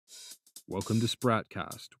Welcome to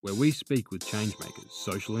Sproutcast, where we speak with changemakers,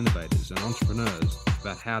 social innovators, and entrepreneurs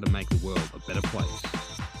about how to make the world a better place.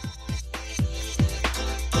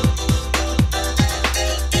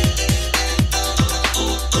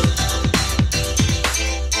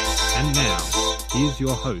 And now, here's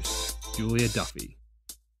your host, Julia Duffy.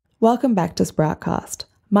 Welcome back to Sproutcast.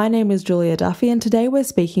 My name is Julia Duffy, and today we're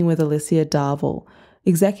speaking with Alicia Darvall,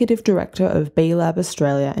 Executive Director of B Lab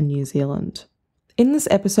Australia and New Zealand. In this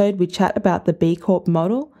episode, we chat about the B Corp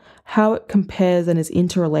model, how it compares and is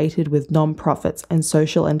interrelated with non-profits and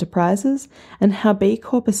social enterprises, and how B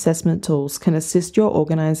Corp assessment tools can assist your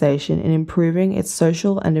organisation in improving its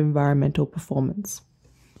social and environmental performance.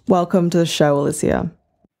 Welcome to the show, Alicia.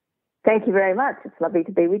 Thank you very much. It's lovely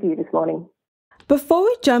to be with you this morning. Before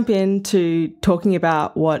we jump into talking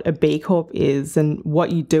about what a B Corp is and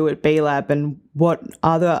what you do at B Lab and what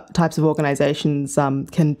other types of organisations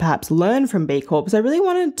can perhaps learn from B Corps, I really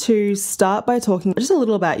wanted to start by talking just a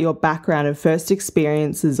little about your background and first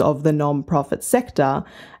experiences of the non-profit sector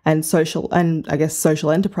and social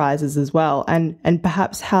enterprises as well, and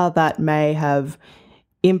perhaps how that may have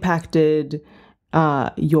impacted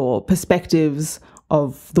your perspectives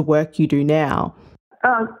of the work you do now.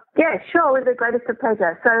 Yeah, sure, with the greatest of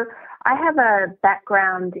pleasure. So I have a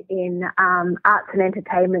background in arts and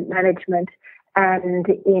entertainment management and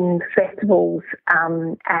in festivals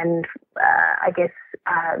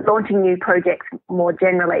launching new projects more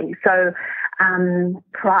generally. So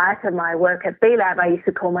prior to my work at B Lab, I used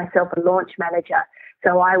to call myself a launch manager.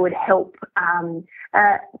 So I would help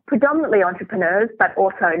predominantly entrepreneurs, but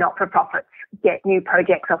also not-for-profits get new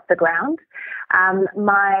projects off the ground.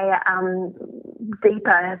 My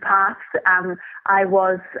deeper path, I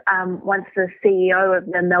was once the CEO of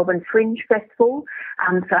the Melbourne Fringe Festival,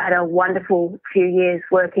 so I had a wonderful few years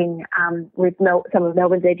working with some of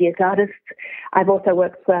Melbourne's edgiest artists. I've also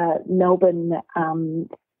worked for Melbourne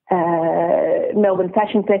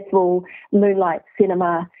Fashion Festival, Moonlight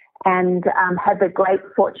Cinema, and had the great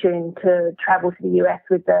fortune to travel to the US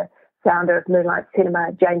with the founder of Moonlight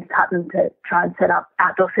Cinema, James Hutton, to try and set up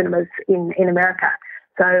outdoor cinemas in America.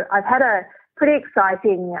 So I've had a pretty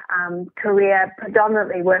exciting career,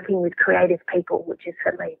 predominantly working with creative people, which is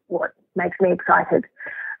certainly what makes me excited.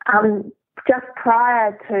 Just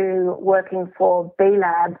prior to working for B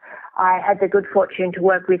Lab, I had the good fortune to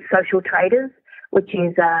work with Social Traders, which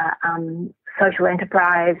is a social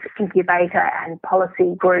enterprise incubator and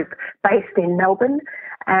policy group based in Melbourne.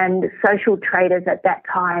 And Social Traders at that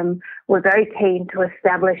time were very keen to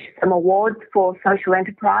establish some awards for social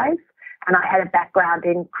enterprise. And I had a background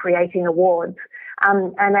in creating awards.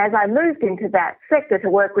 And as I moved into that sector to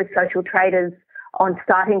work with Social Traders on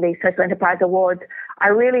starting these social enterprise awards, I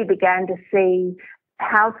really began to see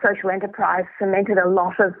how social enterprise cemented a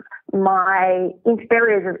lot of my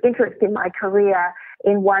areas of interest in my career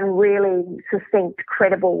in one really succinct,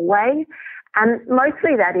 credible way. And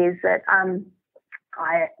mostly that is that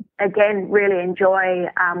I, again, really enjoy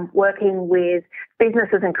working with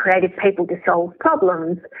businesses and creative people to solve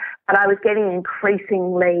problems, but I was getting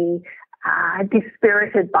increasingly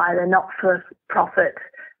dispirited by the not-for-profit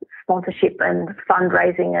sponsorship and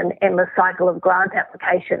fundraising and endless cycle of grant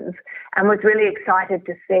applications, and was really excited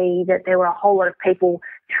to see that there were a whole lot of people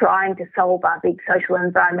trying to solve our big social and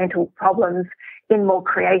environmental problems in more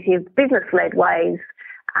creative, business-led ways.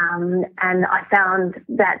 And I found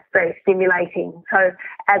that very stimulating. So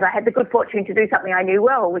as I had the good fortune to do something I knew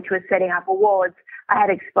well, which was setting up awards, I had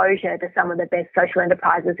exposure to some of the best social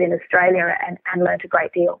enterprises in Australia and learned a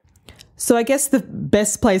great deal. So I guess the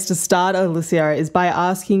best place to start, Alicia, is by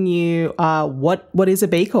asking you what is a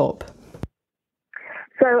B Corp?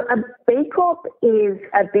 So a B Corp is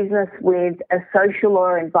a business with a social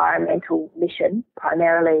or environmental mission,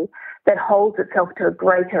 primarily, that holds itself to a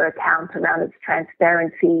greater account around its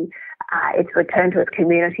transparency, its return to its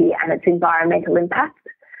community, and its environmental impact.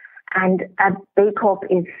 And a B Corp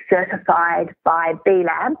is certified by B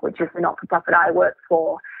Lab, which is the not-for-profit I work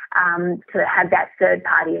for, to have that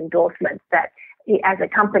third-party endorsement that as a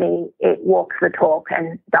company, it walks the talk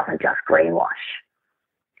and doesn't just greenwash.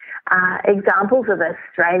 Examples of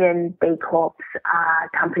Australian B Corps are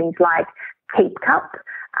companies like Keep Cup,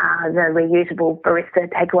 the reusable barista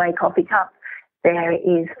takeaway coffee cup. There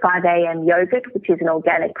is 5am Yogurt, which is an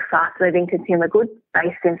organic, fast-moving consumer good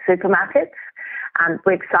based in supermarkets.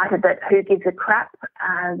 We're excited that Who Gives a Crap,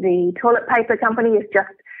 the toilet paper company, is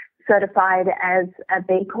just certified as a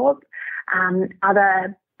B Corp.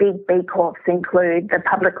 Other big B Corps include the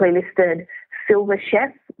publicly listed Silver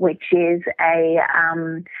Chef, which is a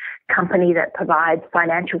company that provides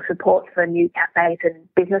financial support for new cafes and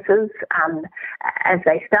businesses as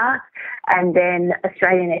they start. And then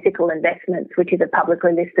Australian Ethical Investments, which is a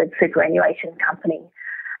publicly listed superannuation company.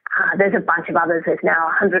 There's a bunch of others. There's now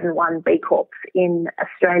 101 B Corps in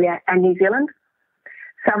Australia and New Zealand.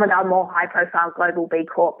 Some of our more high-profile global B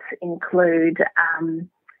Corps include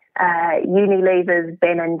Unilever's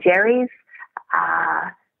Ben & Jerry's,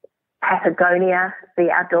 Patagonia,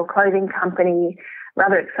 the outdoor clothing company.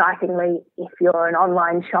 Rather excitingly, if you're an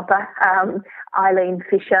online shopper, Eileen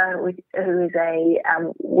Fisher, who is a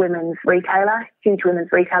women's retailer, huge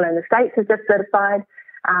women's retailer in the States, has just certified,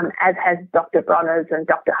 as has Dr. Bronner's and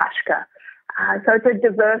Dr. Hushka. So it's a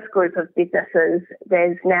diverse group of businesses.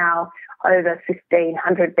 There's now over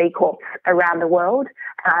 1,500 B Corps around the world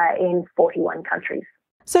in 41 countries.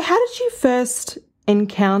 So how did you first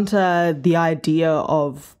encounter the idea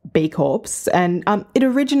of B Corps? And it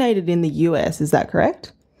originated in the US, is that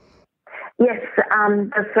correct? Yes,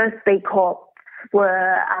 the first B Corps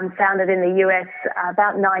were founded in the US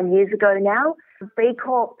about 9 years ago now. B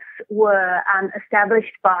Corps were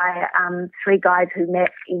established by three guys who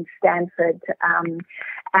met in Stanford,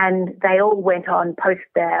 and they all went on post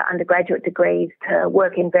their undergraduate degrees to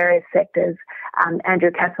work in various sectors. Andrew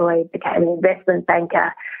Casserly became an investment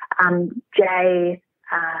banker. Jay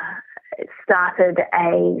started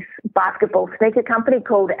a basketball sneaker company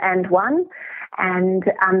called And One, and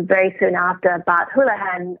very soon after, Bart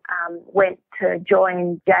Houlihan went to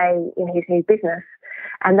join Jay in his new business.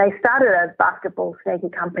 And they started a basketball sneaker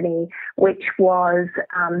company, which was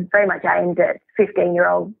very much aimed at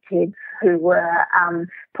 15-year-old kids who were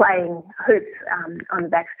playing hoops on the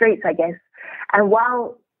back streets, I guess. And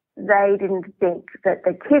while they didn't think that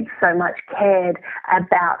the kids so much cared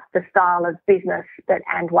about the style of business that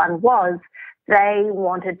And One was, they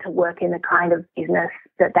wanted to work in the kind of business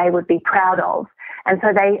that they would be proud of. And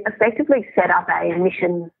so they effectively set up a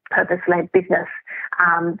mission purpose-led business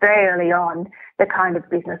very early on, the kind of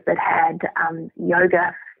business that had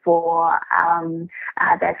yoga for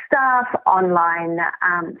their staff,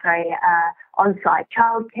 on-site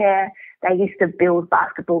childcare. They used to build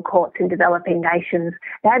basketball courts in developing nations.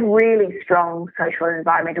 They had really strong social and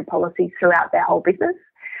environmental policies throughout their whole business.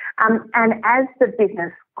 And as the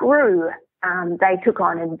business grew, they took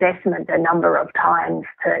on investment a number of times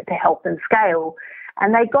to help them scale.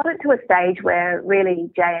 And they got it to a stage where really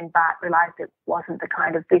Jay and Bart realised it wasn't the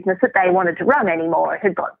kind of business that they wanted to run anymore. It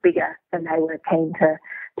had got bigger than they were keen to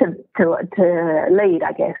lead,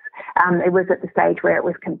 I guess. It was at the stage where it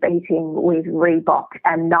was competing with Reebok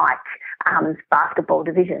and Nike basketball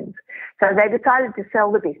divisions. So they decided to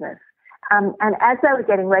sell the business. And as they were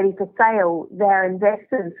getting ready for sale, their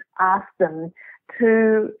investors asked them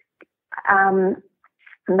to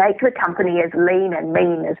make the company as lean and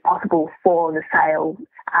mean as possible for the sale.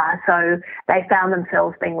 So they found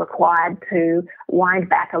themselves being required to wind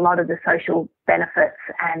back a lot of the social benefits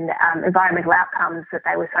and environmental outcomes that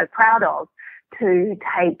they were so proud of to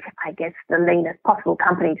take, I guess, the leanest possible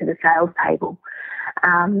company to the sales table.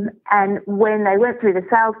 And when they went through the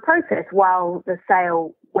sales process, while the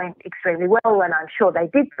sale went extremely well, and I'm sure they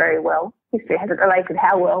did very well, history hasn't related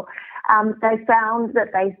how well, they found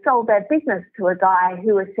that they sold their business to a guy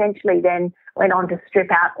who essentially then went on to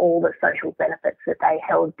strip out all the social benefits that they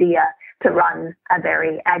held dear to run a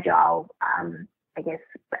very agile,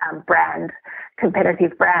 brand,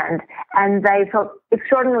 competitive brand. And they felt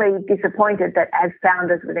extraordinarily disappointed that as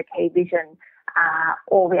founders with a key vision,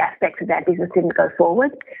 all the aspects of their business didn't go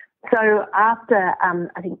forward. So after,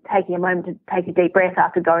 I think, taking a moment to take a deep breath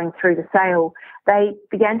after going through the sale, they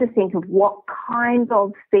began to think of what kind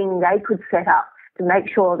of thing they could set up to make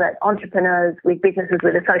sure that entrepreneurs with businesses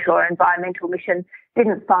with a social or environmental mission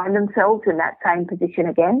didn't find themselves in that same position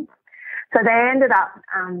again. So they ended up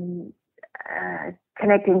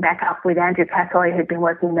connecting back up with Andrew Casserly, who'd been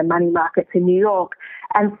working in the money markets in New York,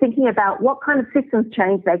 and thinking about what kind of systems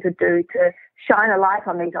change they could do to shine a light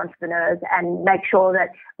on these entrepreneurs and make sure that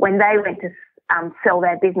when they went to sell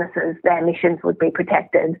their businesses, their missions would be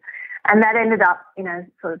protected. And that ended up,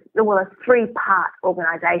 a three-part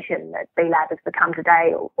organisation that B Lab has become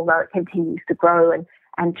today, although it continues to grow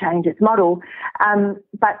and change its model.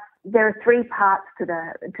 But there are three parts to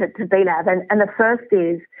B Lab, and the first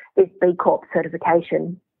is this B Corp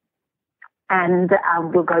certification. And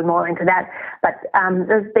we'll go more into that. But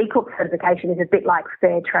the B Corp certification is a bit like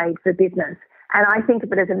fair trade for business. And I think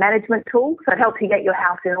of it as a management tool. So it helps you get your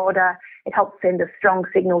house in order. It helps send a strong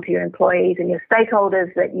signal to your employees and your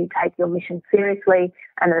stakeholders that you take your mission seriously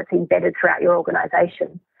and that it's embedded throughout your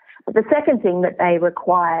organisation. But the second thing that they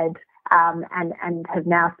required and have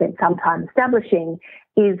now spent some time establishing,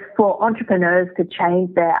 is for entrepreneurs to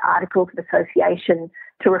change their articles of association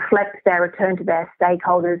to reflect their return to their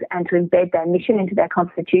stakeholders and to embed their mission into their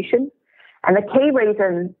constitution. And the key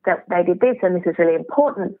reason that they did this, and this is really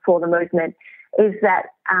important for the movement, is that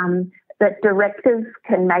that directors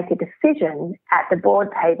can make a decision at the board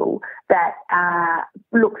table that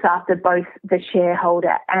looks after both the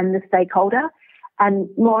shareholder and the stakeholder. And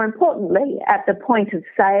more importantly, at the point of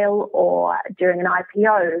sale or during an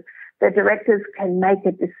IPO, the directors can make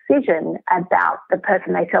a decision about the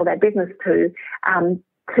person they sell their business to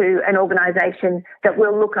an organisation that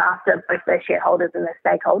will look after both their shareholders and their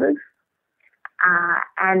stakeholders.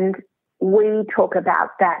 And we talk about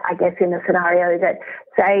that, I guess, in a scenario that,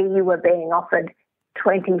 say, you were being offered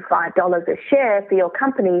 $25 a share for your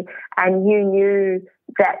company and you knew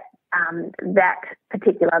that that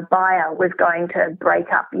particular buyer was going to break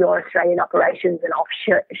up your Australian operations and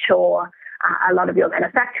offshore a lot of your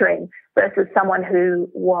manufacturing, versus someone who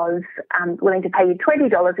was willing to pay you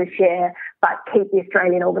 $20 a share but keep the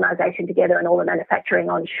Australian organisation together and all the manufacturing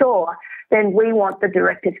onshore, then we want the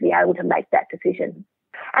director to be able to make that decision.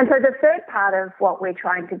 And so the third part of what we're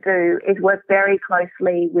trying to do is work very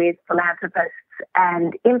closely with philanthropists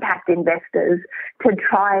and impact investors to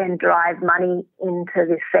try and drive money into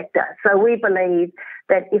this sector. So we believe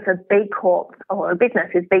that if a B Corp or a business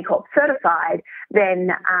is B Corp certified,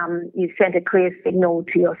 then you've sent a clear signal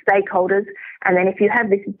to your stakeholders. And then if you have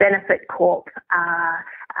this benefit corp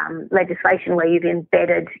legislation where you've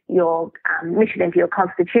embedded your mission into your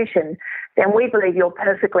constitution, then we believe you're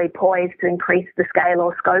perfectly poised to increase the scale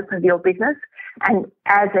or scope of your business. And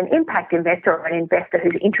as an impact investor or an investor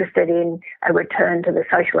who's interested in a return to the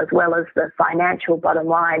social as well as the financial bottom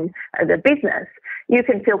line of the business, you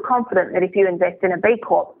can feel confident that if you invest in a B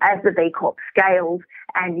Corp, as the B Corp scales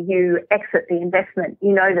and you exit the investment,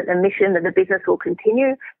 you know that the mission of the business will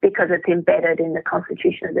continue because it's embedded in the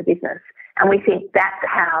constitution of the business. And we think that's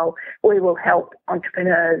how we will help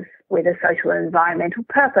entrepreneurs with a social and environmental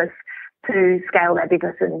purpose to scale their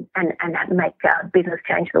business and make business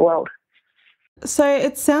change the world. So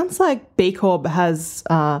it sounds like B Corp has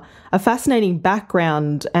a fascinating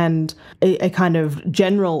background and a kind of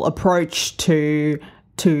general approach to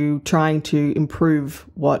trying to improve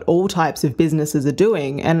what all types of businesses are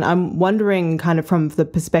doing. And I'm wondering, kind of from the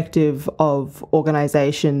perspective of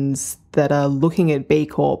organisations that are looking at B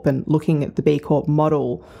Corp and looking at the B Corp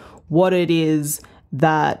model, what it is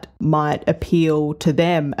that might appeal to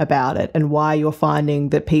them about it and why you're finding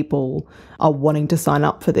that people are wanting to sign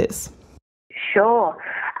up for this. Sure.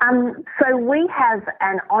 So we have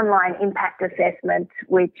an online impact assessment,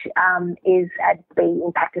 which is at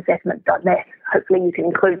beimpactassessment.net. Hopefully you can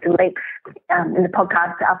include the link in the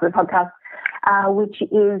podcast, after the podcast, which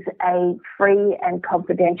is a free and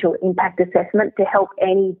confidential impact assessment to help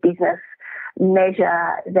any business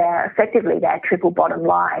measure their triple bottom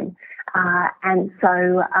line. And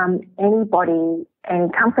so anybody, any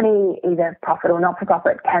company, either profit or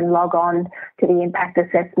not-for-profit, can log on to the impact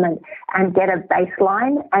assessment and get a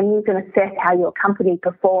baseline, and you can assess how your company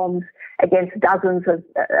performs against dozens of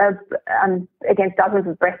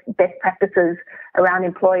best practices around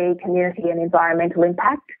employee, community, and environmental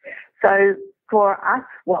impact. So for us,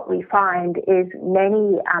 what we find is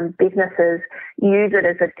many businesses use it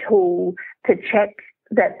as a tool to check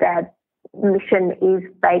that their mission is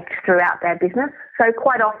baked throughout their business. So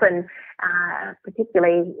quite often,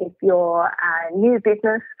 particularly if you're a new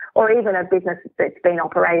business or even a business that's been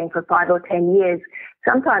operating for 5 or 10 years,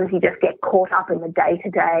 sometimes you just get caught up in the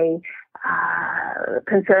day-to-day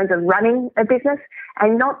concerns of running a business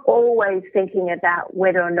and not always thinking about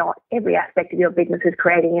whether or not every aspect of your business is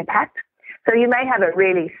creating impact. So you may have a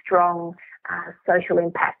really strong social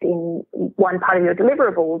impact in one part of your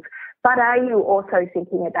deliverables, but are you also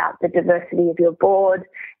thinking about the diversity of your board?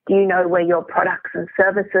 Do you know where your products and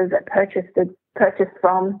services are purchased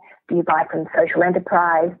from? Do you buy from social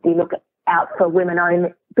enterprise? Do you look out for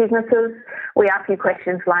women-owned businesses? We ask you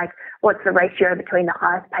questions like, what's the ratio between the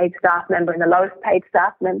highest paid staff member and the lowest paid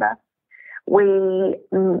staff member? We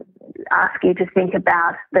ask you to think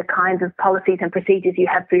about the kinds of policies and procedures you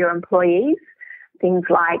have for your employees. Things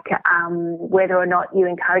like whether or not you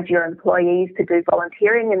encourage your employees to do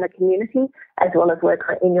volunteering in the community as well as work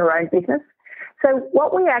in your own business. So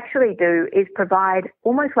what we actually do is provide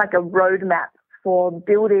almost like a roadmap for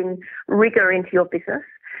building rigor into your business.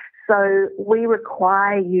 So we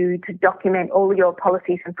require you to document all your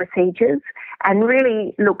policies and procedures and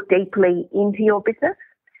really look deeply into your business.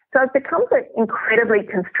 So it becomes an incredibly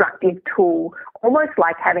constructive tool, almost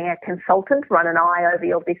like having a consultant run an eye over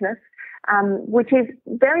your business, which is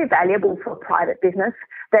very valuable for private business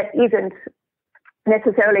that isn't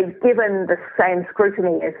necessarily given the same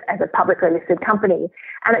scrutiny as a publicly listed company.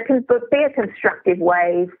 And it can be a constructive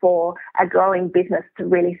way for a growing business to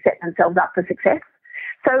really set themselves up for success.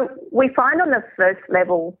 So we find on the first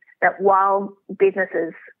level that while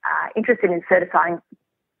businesses are interested in certifying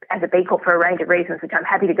as a B Corp for a range of reasons, which I'm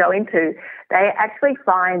happy to go into, they actually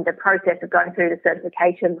find the process of going through the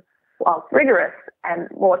certification, while rigorous and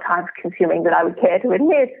more time consuming than I would care to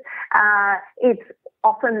admit, it's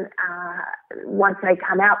often, once they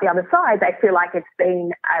come out the other side, they feel like it's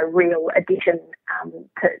been a real addition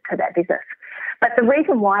to their business. But the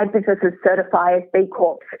reason why businesses certify as B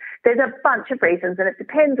Corps, there's a bunch of reasons, and it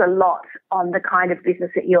depends a lot on the kind of business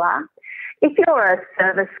that you are. If you're a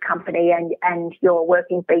service company and you're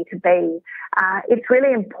working B2B, it's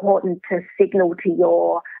really important to signal to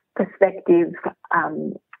your prospective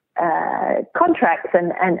contracts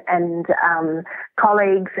and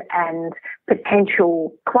colleagues and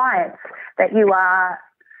potential clients that you are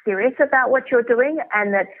serious about what you're doing,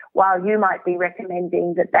 and that while you might be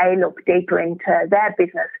recommending that they look deeper into their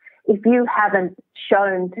business, if you haven't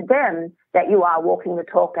shown to them that you are walking the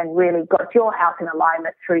talk and really got your house in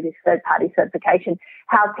alignment through this third-party certification,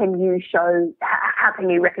 how can you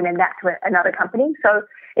recommend that to another company? So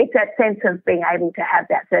it's that sense of being able to have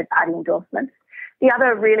that third-party endorsement. The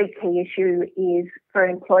other really key issue is for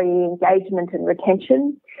employee engagement and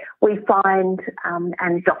retention. We find,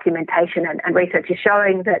 and documentation and research is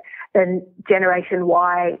showing that the Generation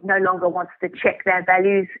Y no longer wants to check their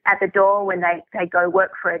values at the door when they go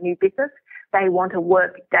work for a new business. They want to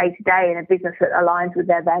work day to day in a business that aligns with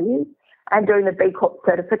their values. And doing the B Corp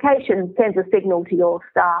certification sends a signal to your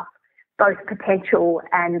staff, both potential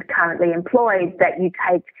and currently employed, that you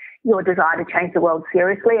take your desire to change the world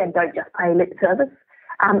seriously and don't just pay lip service.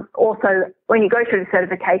 Also, when you go through the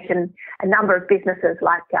certification, a number of businesses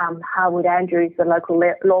like Harwood Andrews, the local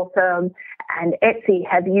law firm, and Etsy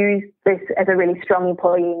have used this as a really strong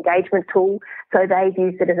employee engagement tool. So they've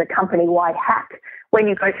used it as a company-wide hack. When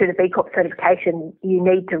you go through the B Corp certification, you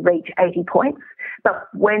need to reach 80 points. But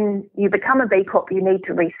when you become a B Corp, you need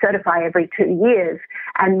to recertify every 2 years.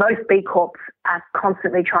 And most B Corps are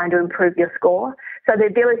constantly trying to improve your score. So the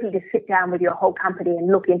ability to sit down with your whole company and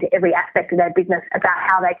look into every aspect of their business about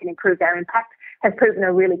how they can improve their impact has proven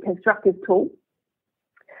a really constructive tool.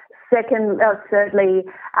 Thirdly,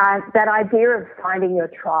 that idea of finding your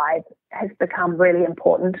tribe has become really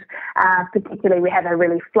important. Particularly, we have a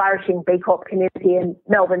really flourishing B Corp community in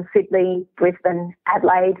Melbourne, Sydney, Brisbane,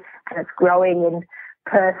 Adelaide, and it's growing in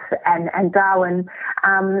Perth and Darwin.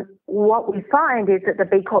 What we find is that the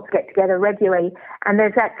B Corps get together regularly, and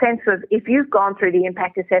there's that sense of, if you've gone through the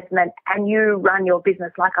impact assessment and you run your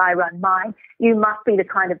business like I run mine, you must be the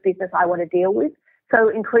kind of business I want to deal with. So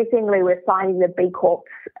increasingly, we're finding the B Corps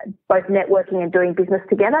both networking and doing business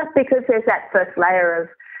together, because there's that first layer of,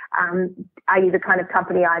 are you the kind of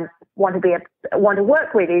company I want to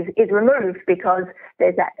work with is removed, because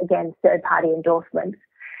there's that, again, third-party endorsement.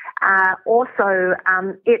 Also,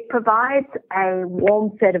 it provides a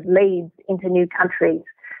warm set of leads into new countries.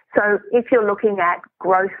 So if you're looking at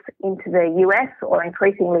growth into the US or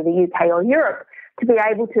increasingly the UK or Europe, to be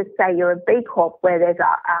able to say you're a B Corp where there's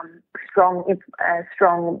a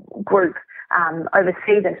strong group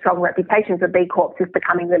overseas and strong reputation for B Corps is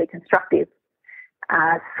becoming really constructive.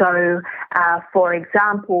 For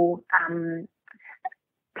example,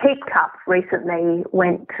 Teacup recently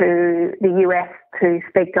went to the US to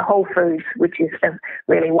speak to Whole Foods, which is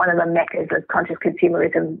really one of the meccas of conscious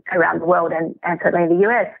consumerism around the world and certainly in the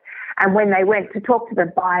US. And when they went to talk to the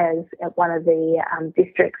buyers at one of the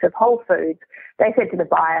districts of Whole Foods, they said to the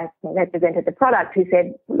buyer, they presented the product, who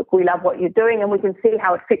said, look, we love what you're doing and we can see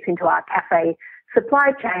how it fits into our cafe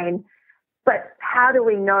supply chain, but how do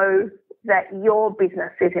we know that your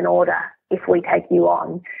business is in order if we take you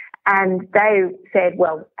on? And they said,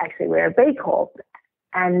 well, actually, we're a B Corp.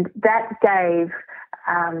 And that gave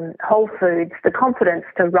Whole Foods the confidence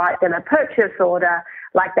to write them a purchase order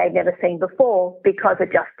like they'd never seen before, because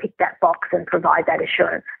it just ticked that box and provide that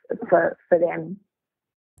assurance for them.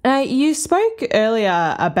 You spoke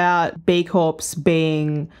earlier about B Corps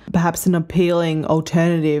being perhaps an appealing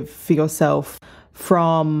alternative for yourself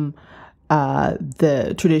from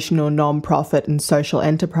the traditional non-profit and social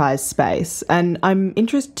enterprise space. And I'm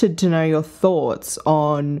interested to know your thoughts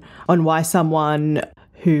on why someone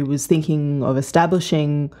who was thinking of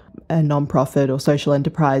establishing a non-profit or social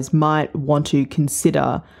enterprise might want to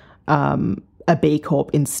consider a B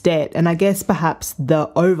Corp instead. And I guess perhaps the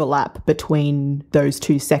overlap between those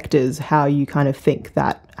two sectors, how you kind of think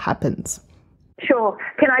that happens. Sure.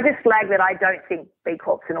 Can I just flag that I don't think B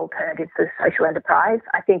Corp's an alternative to social enterprise?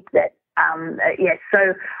 I think that, yes,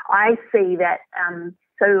 so I see that,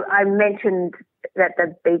 so I mentioned that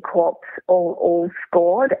the B Corps all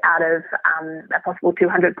scored out of a possible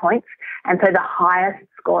 200 points. And so the highest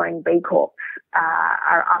scoring B Corps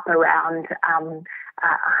are up around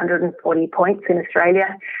 140 points in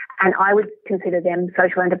Australia. And I would consider them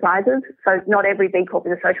social enterprises. So not every B Corp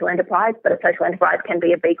is a social enterprise, but a social enterprise can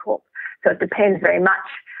be a B Corp. So it depends very much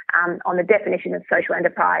on the definition of social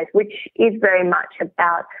enterprise, which is very much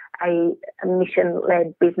about a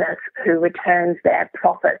mission-led business who returns their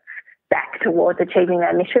profits back towards achieving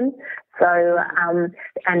their mission. So,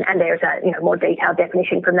 and there's a more detailed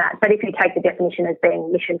definition from that. But if you take the definition as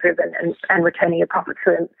being mission-driven and returning your profits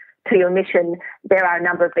to your mission, there are a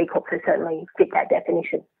number of B Corps who certainly fit that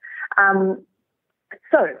definition.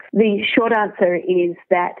 So the short answer is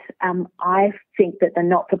that I think that the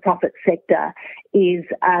not-for-profit sector is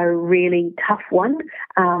a really tough one.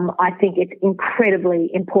 I think it's incredibly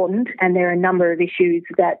important, and there are a number of issues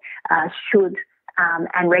that should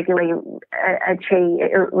and regularly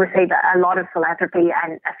receive a lot of philanthropy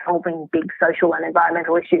and solving big social and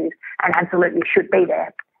environmental issues, and absolutely should be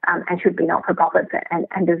there and should be not-for-profits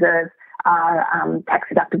and deserve our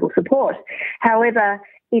tax-deductible support. However,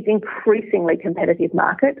 it's increasingly competitive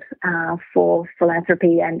market for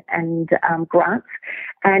philanthropy and grants.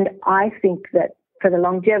 And I think that for the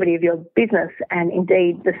longevity of your business and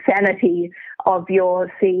indeed the sanity of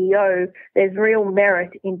your CEO, there's real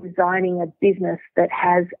merit in designing a business that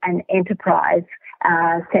has an enterprise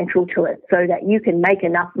central to it so that you can make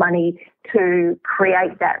enough money to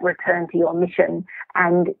create that return to your mission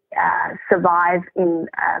and survive in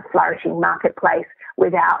a flourishing marketplace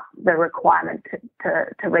without the requirement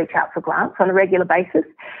to reach out for grants on a regular basis.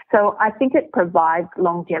 So I think it provides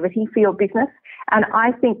longevity for your business. And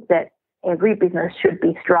I think that every business should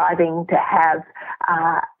be striving to have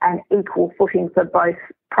an equal footing for both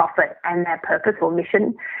profit and their purpose or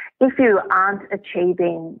mission. If you aren't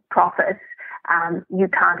achieving profits, you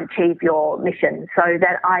can't achieve your mission. So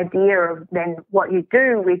that idea of then what you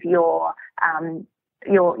do with your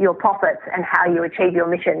profits and how you achieve your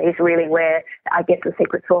mission is really where I guess the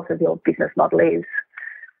secret sauce of your business model is.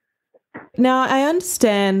 Now, I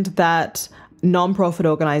understand that non-profit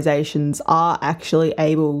organisations are actually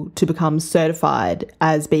able to become certified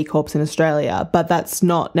as B Corps in Australia, but that's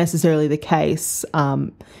not necessarily the case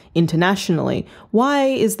internationally. Why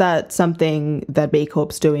is that something that B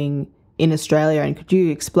Corp's doing in Australia? And could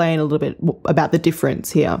you explain a little bit about the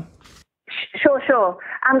difference here? Sure. So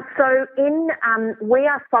we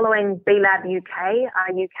are following B-Lab UK,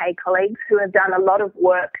 our UK colleagues who have done a lot of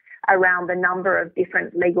work around the number of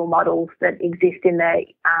different legal models that exist in the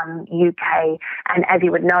UK. And as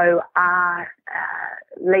you would know, our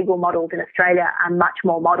legal models in Australia are much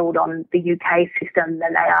more modelled on the UK system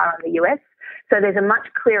than they are on the US. So there's a much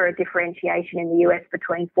clearer differentiation in the US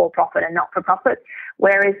between for-profit and not-for-profit,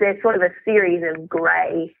 whereas there's sort of a series of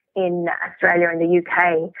grey in Australia and the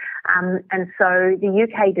UK. And so the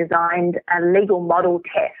UK designed a legal model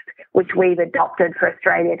test, which we've adopted for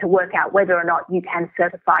Australia to work out whether or not you can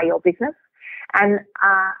certify your business. And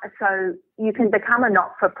so you can become a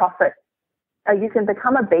not-for-profit, you can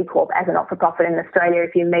become a B Corp as a not-for-profit in Australia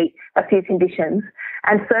if you meet a few conditions.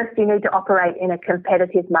 And first, you need to operate in a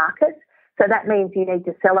competitive market. So that means you need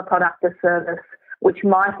to sell a product or service, which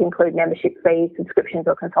might include membership fees, subscriptions,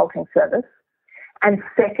 or consulting service. And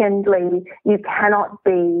secondly, you cannot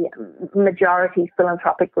be majority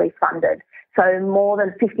philanthropically funded. So more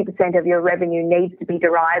than 50% of your revenue needs to be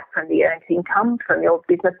derived from the earned income from your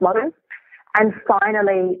business model. And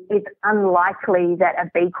finally, it's unlikely that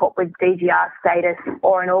a B Corp with DGR status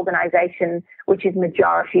or an organisation which is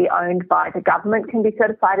majority owned by the government can be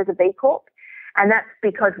certified as a B Corp. And that's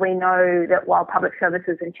because we know that while public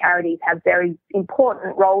services and charities have very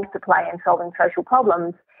important roles to play in solving social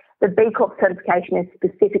problems, the B Corp certification is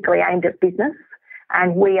specifically aimed at business.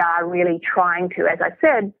 And we are really trying to, as I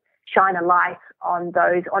said, shine a light on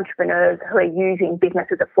those entrepreneurs who are using business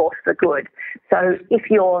as a force for good. So if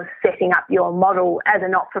you're setting up your model as a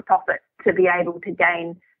not-for-profit to be able to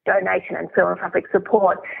gain donation and philanthropic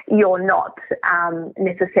support, you're not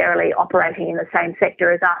necessarily operating in the same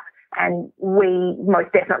sector as us. And we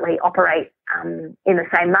most definitely operate in the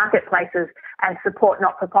same marketplaces and support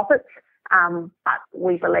not-for-profits. But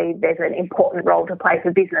we believe there's an important role to play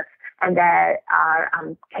for business, and there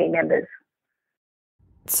are key members.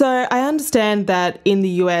 So I understand that in the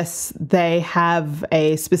US, they have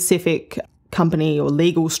a specific company or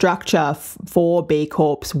legal structure for B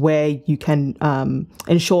Corps where you can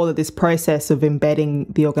ensure that this process of embedding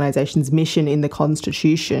the organisation's mission in the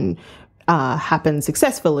constitution happen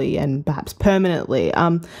successfully and perhaps permanently.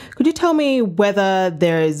 Could you tell me whether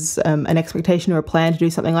there is an expectation or a plan to do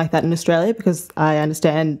something like that in Australia? Because I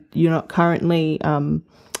understand you're not currently,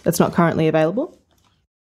 it's not currently available.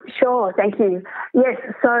 Sure, thank you. Yes,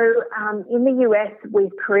 so in the US,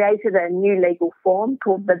 we've created a new legal form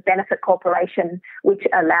called the Benefit Corporation, which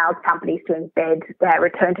allows companies to embed their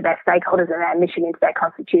return to their stakeholders and their mission into their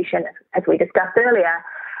constitution, as we discussed earlier.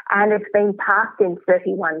 And it's been passed in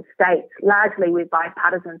 31 states, largely with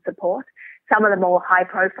bipartisan support. Some of the more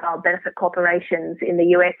high-profile benefit corporations in the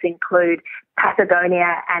US include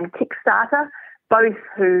Patagonia and Kickstarter, both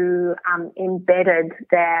who embedded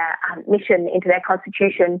their mission into their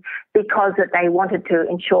constitution because that they wanted to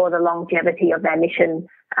ensure the longevity of their mission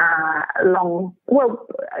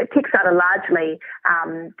Kickstarter largely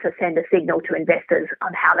to send a signal to investors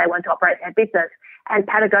on how they want to operate their business, and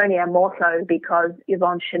Patagonia more so because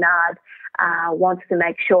Yvon Chouinard wants to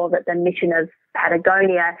make sure that the mission of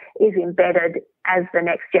Patagonia is embedded as the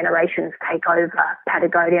next generations take over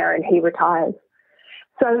Patagonia and he retires.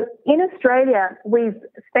 So in Australia, we've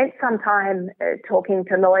spent some time talking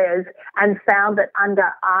to lawyers and found that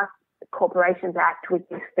under our Corporations Act, which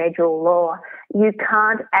is federal law, you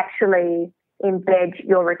can't actually embed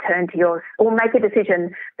your return to yours or make a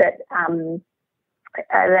decision that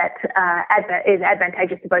is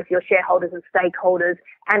advantageous to both your shareholders and stakeholders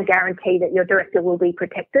and guarantee that your director will be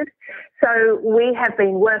protected. So we have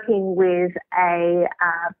been working with a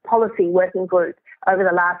policy working group over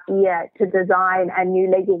the last year to design a new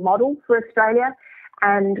legal model for Australia.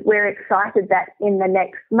 And we're excited that in the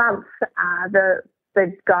next month,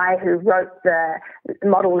 the guy who wrote the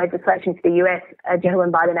model legislation to the US, a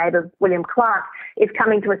gentleman by the name of William Clark, is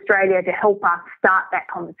coming to Australia to help us start that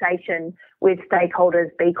conversation with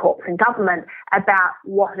stakeholders, B Corps and government about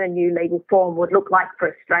what a new legal form would look like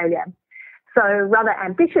for Australia. So rather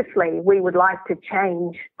ambitiously, we would like to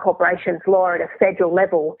change corporations law at a federal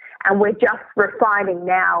level, and we're just refining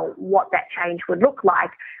now what that change would look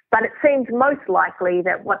like. But it seems most likely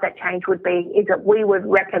that what that change would be is that we would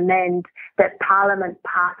recommend that Parliament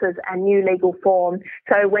passes a new legal form.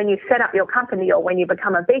 So when you set up your company or when you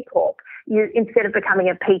become a B Corp, you, instead of becoming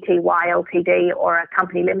a PTY Ltd or a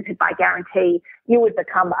company limited by guarantee, you would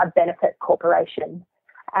become a benefit corporation.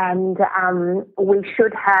 And we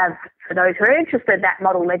should have, for those who are interested, that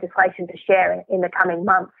model legislation to share in the coming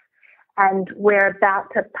months. And we're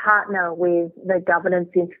about to partner with the Governance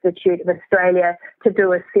Institute of Australia to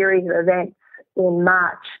do a series of events in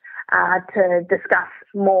March to discuss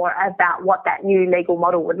more about what that new legal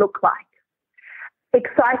model would look like.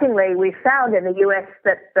 Excitingly, we found in the US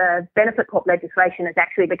that the Benefit Corp legislation has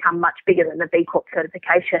actually become much bigger than the B Corp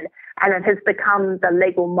certification, and it has become the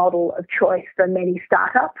legal model of choice for many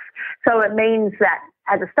startups. So it means that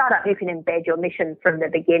as a startup, you can embed your mission from the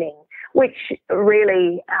beginning, which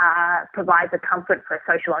really provides a comfort for a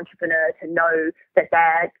social entrepreneur to know that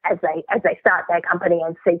as they start their company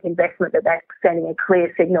and seek investment, that they're sending a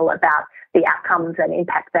clear signal about the outcomes and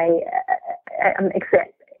impact they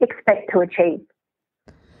expect to achieve.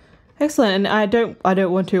 Excellent. And I don't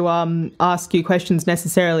want to ask you questions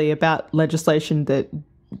necessarily about legislation that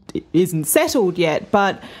isn't settled yet,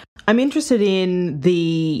 but I'm interested in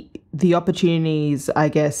the opportunities, I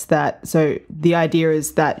guess, so the idea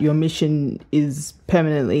is that your mission is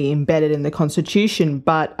permanently embedded in the Constitution,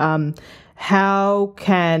 but how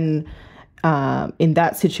can, in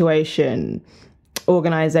that situation,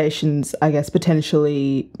 organisations, I guess,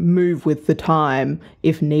 potentially move with the time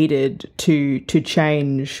if needed to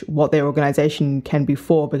change what their organisation can be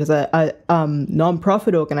for? Because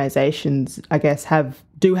non-profit organisations, I guess,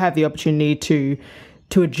 do have the opportunity to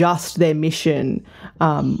adjust their mission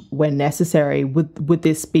when necessary. Would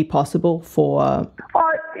this be possible for?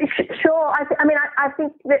 Sure. I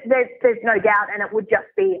think that there's no doubt, and it would just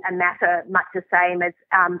be a matter much the same as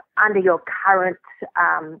under your current.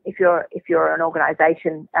 If you're an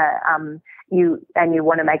organisation, you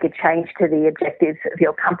want to make a change to the objectives of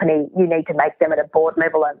your company, you need to make them at a board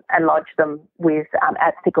level and lodge them with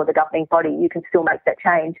ATSIC or the governing body. You can still make that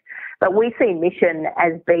change, but we see mission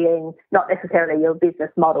as being not necessarily your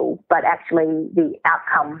business model, but actually the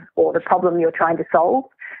outcome or the problem you're trying to solve.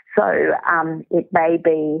 So it may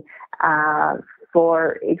be,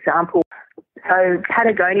 for example, so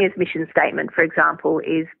Patagonia's mission statement, for example,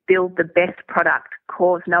 is build the best product,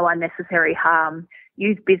 cause no unnecessary harm,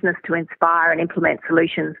 use business to inspire and implement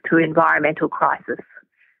solutions to environmental crisis.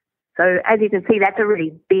 So as you can see, that's a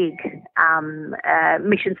really big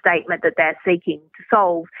mission statement that they're seeking to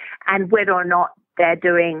solve, and whether or not they're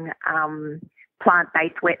doing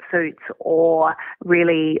plant-based wetsuits or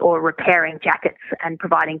repairing jackets and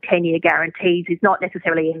providing 10-year guarantees is not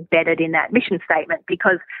necessarily embedded in that mission statement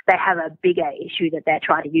because they have a bigger issue that they're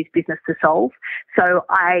trying to use business to solve. So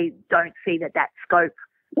I don't see that scope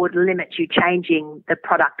would limit you changing the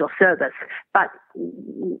product or service. But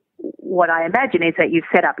what I imagine is that you've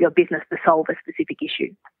set up your business to solve a specific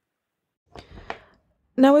issue.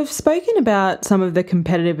 Now, we've spoken about some of the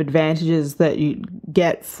competitive advantages that you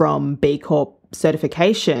get from B Corp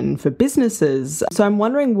certification for businesses. So I'm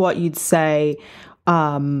wondering what you'd say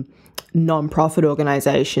non-profit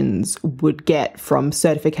organisations would get from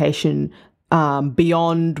certification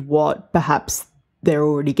beyond what perhaps they're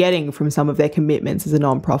already getting from some of their commitments as a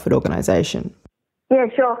non-profit organisation. Yeah,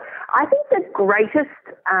 sure. I think the greatest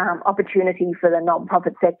opportunity for the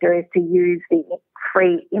non-profit sector is to use the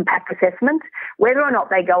free impact assessment. Whether or not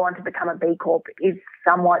they go on to become a B Corp is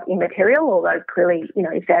somewhat immaterial, although clearly,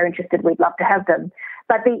 if they're interested, we'd love to have them.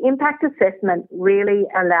 But the impact assessment really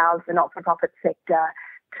allows the not-for-profit sector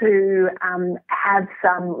to have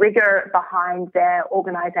some rigour behind their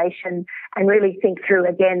organisation and really think through,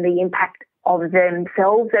 again, the impact of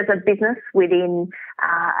themselves as a business within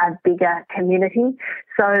a bigger community.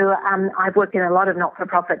 So I've worked in a lot of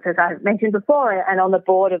not-for-profits, as I've mentioned before, and on the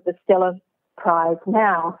board of the Stella Prize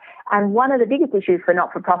now. And one of the biggest issues for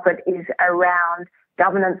not-for-profit is around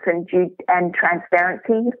governance and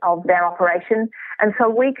transparency of their operation. And so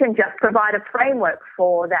we can just provide a framework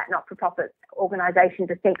for that not-for-profit organisation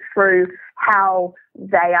to think through how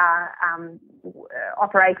they are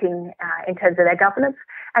operating in terms of their governance.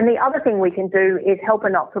 And the other thing we can do is help a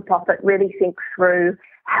not-for-profit really think through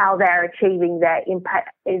how they're achieving their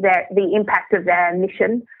impact, the impact of their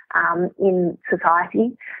mission in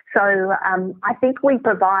society. So I think we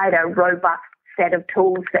provide a robust set of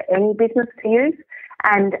tools for any business to use.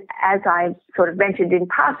 And as I sort of mentioned in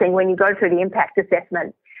passing, when you go through the impact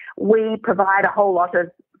assessment, we provide a whole lot of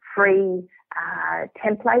free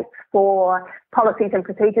templates for policies and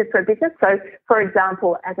procedures for a business. So, for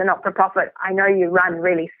example, as a not-for-profit, I know you run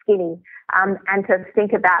really skinny, and to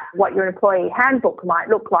think about what your employee handbook might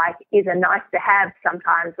look like is a nice to have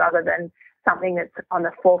sometimes rather than something that's on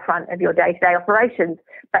the forefront of your day-to-day operations.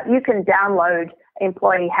 But you can download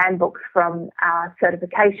employee handbooks from our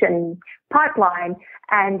certification pipeline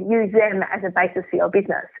and use them as a basis for your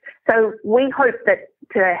business. So we hope that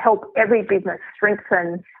to help every business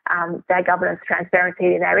strengthen their governance, transparency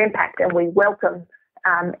and their impact, and we welcome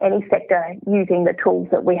any sector using the tools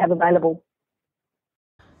that we have available.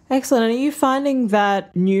 Excellent. And are you finding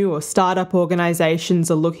that new or startup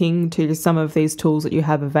organisations are looking to some of these tools that you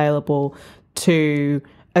have available to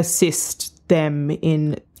assist them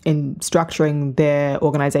in structuring their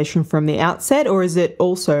organisation from the outset, or is it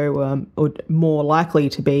also or more likely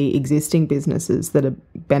to be existing businesses that are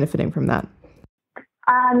benefiting from that?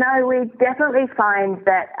 No, we definitely find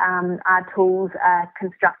that our tools are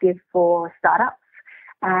constructive for startups.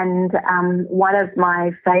 And one of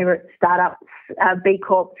my favourite startups, B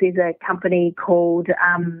Corps, is a company called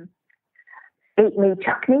Eat Me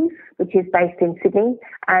Chutneys, which is based in Sydney.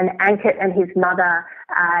 And Ankit and his mother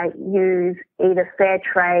use either fair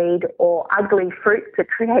trade or ugly fruit to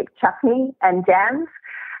create chutney and jams.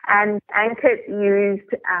 And Ankit used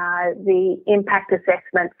the impact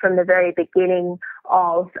assessment from the very beginning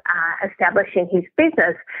of establishing his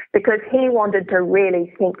business because he wanted to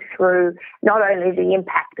really think through not only the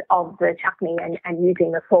impact of the chutney and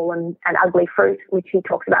using the full and ugly fruit, which he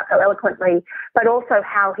talks about so eloquently, but also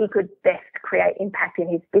how he could best create impact in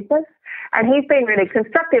his business. And he's been really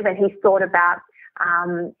constructive, and he's thought about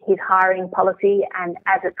his hiring policy, and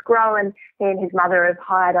as it's grown, he and his mother have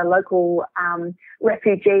hired a local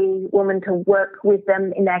refugee woman to work with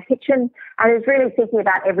them in their kitchen, and is really thinking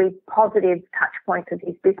about every positive touch point of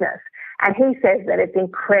his business. And he says that it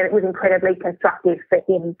was incredibly constructive for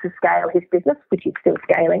him to scale his business, which he's still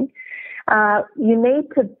scaling. You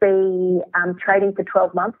need to be trading for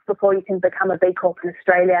 12 months before you can become a B Corp in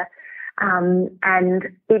Australia. And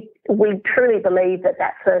we truly believe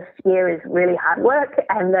that first year is really hard work,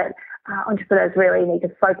 and that entrepreneurs really need to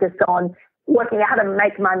focus on working out how to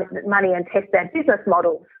make money and test their business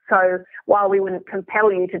models. So while we wouldn't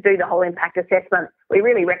compel you to do the whole impact assessment, we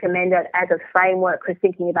really recommend it as a framework for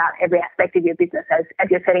thinking about every aspect of your business as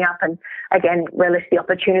you're setting up, and again, relish the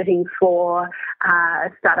opportunity for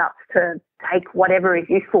startups to take whatever is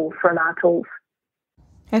useful from our tools.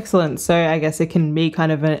 Excellent. So I guess it can be kind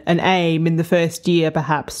of an aim in the first year,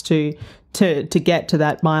 perhaps, to get to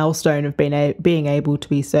that milestone of being able to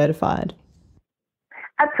be certified.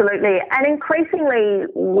 Absolutely. And increasingly,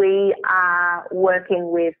 we are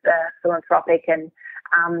working with philanthropic and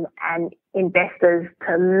and investors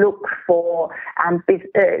to look for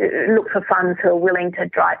funds who are willing to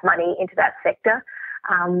drive money into that sector.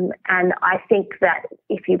 And I think that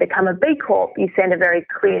if you become a B Corp, you send a very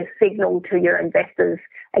clear signal to your investors,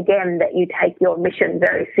 again, that you take your mission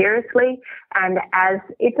very seriously. And as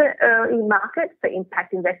it's an early market for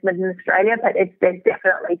impact investment in Australia, but there's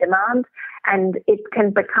definitely demand, and it can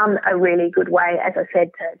become a really good way, as I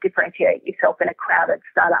said, to differentiate yourself in a crowded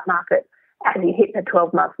startup market as you hit the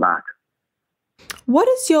 12-month mark. What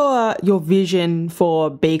is your vision for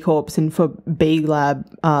B Corps and for B Lab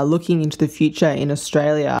looking into the future in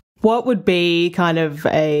Australia? What would be kind of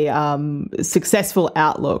a successful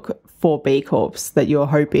outlook for B Corps that you're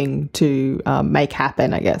hoping to make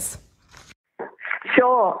happen, I guess?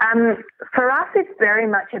 Sure. For us, it's very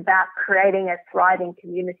much about creating a thriving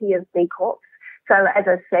community of B Corps. So as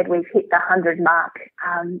I said, we've hit the 100 mark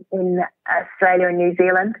in Australia and New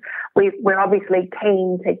Zealand. We're obviously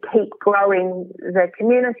keen to keep growing the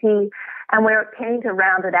community, and we're keen to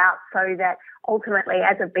round it out so that ultimately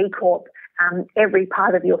as a B Corp, every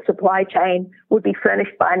part of your supply chain would be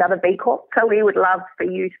furnished by another B Corp. So we would love for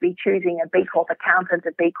you to be choosing a B Corp accountant,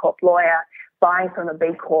 a B Corp lawyer, buying from a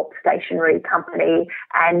B Corp stationery company,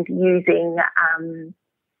 and using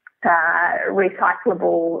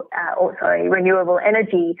renewable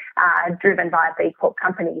energy driven by a B Corp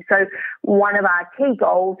company. So one of our key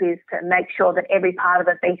goals is to make sure that every part of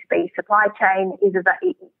a B2B supply chain is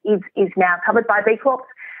now covered by B Corps.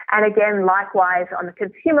 And again, likewise, on the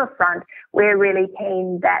consumer front, we're really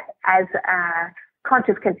keen that as a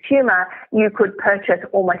conscious consumer, you could purchase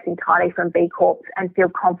almost entirely from B Corps and feel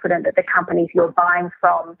confident that the companies you're buying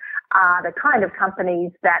from are the kind of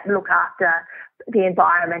companies that look after the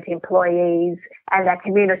environment, employees, and their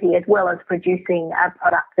community, as well as producing a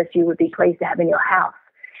product that you would be pleased to have in your house.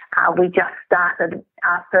 We just started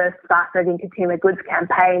our first fast-moving consumer goods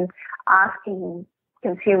campaign, asking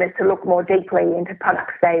consumers to look more deeply into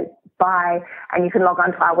products they buy, and you can log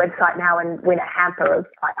onto our website now and win a hamper of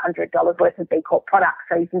 $500 worth of B Corp products,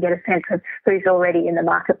 so you can get a sense of who's already in the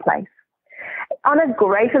marketplace. On a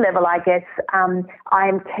greater level, I guess, I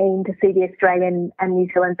am keen to see the Australian and New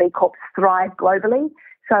Zealand B Corps thrive globally.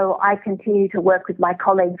 So I continue to work with my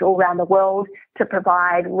colleagues all around the world to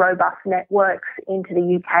provide robust networks into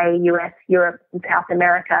the UK, US, Europe, and South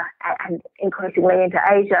America, and increasingly into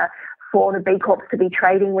Asia, for the B Corps to be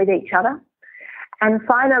trading with each other. And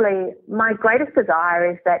finally, my greatest desire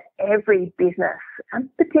is that every business, and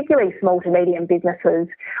particularly small to medium businesses,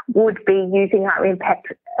 would be using our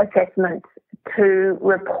impact assessment to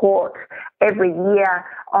report every year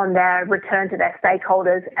on their return to their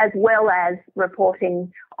stakeholders, as well as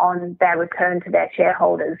reporting on their return to their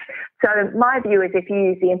shareholders. So my view is if you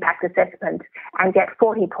use the impact assessment and get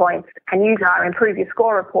 40 points and use our Improve Your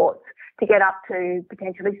Score reports to get up to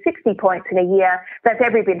potentially 60 points in a year, that's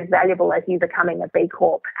every bit as valuable as you becoming a B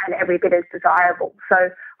Corp and every bit as desirable.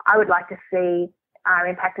 So I would like to see our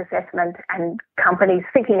impact assessment and companies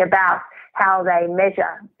thinking about how they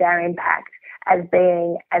measure their impact as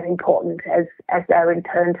being as important as their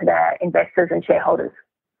return to their investors and shareholders.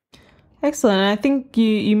 Excellent. I think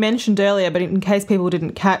you mentioned earlier, but in case people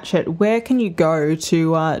didn't catch it, where can you go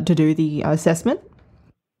to do the assessment?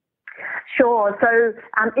 Sure. So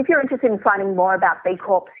if you're interested in finding more about B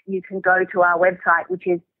Corps, you can go to our website, which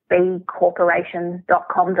is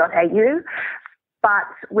bcorporation.com.au. But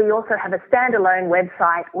we also have a standalone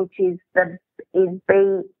website, which is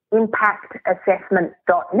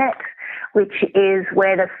bimpactassessment.net, which is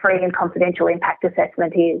where the free and confidential impact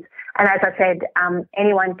assessment is. And as I said,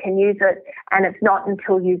 anyone can use it, and it's not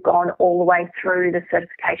until you've gone all the way through the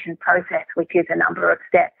certification process, which is a number of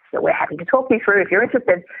steps that we're happy to talk you through if you're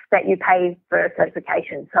interested, that you pay for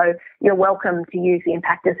certification. So you're welcome to use the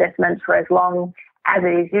impact assessment for as long as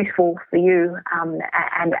it is useful for you and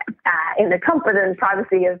in the comfort and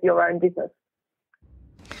privacy of your own business.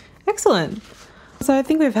 Excellent. So I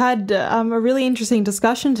think we've had a really interesting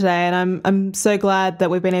discussion today, and I'm so glad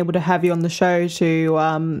that we've been able to have you on the show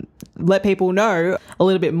to let people know a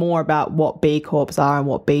little bit more about what B Corps are and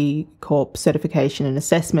what B Corp certification and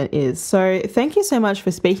assessment is. So thank you so much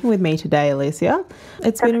for speaking with me today, Alicia.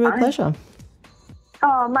 It's been a real pleasure.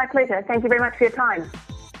 Oh, my pleasure. Thank you very much for your time.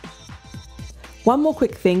 One more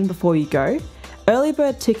quick thing before you go. Early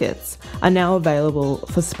bird tickets are now available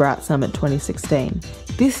for Sprout Summit 2016.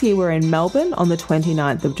 This year we're in Melbourne on the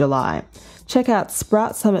 29th of July. Check out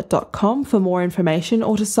sproutsummit.com for more information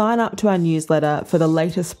or to sign up to our newsletter for the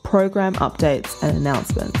latest program updates and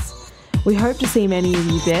announcements. We hope to see many of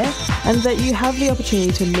you there and that you have the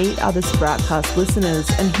opportunity to meet other Sproutcast listeners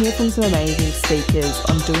and hear from some amazing speakers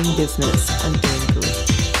on doing business and doing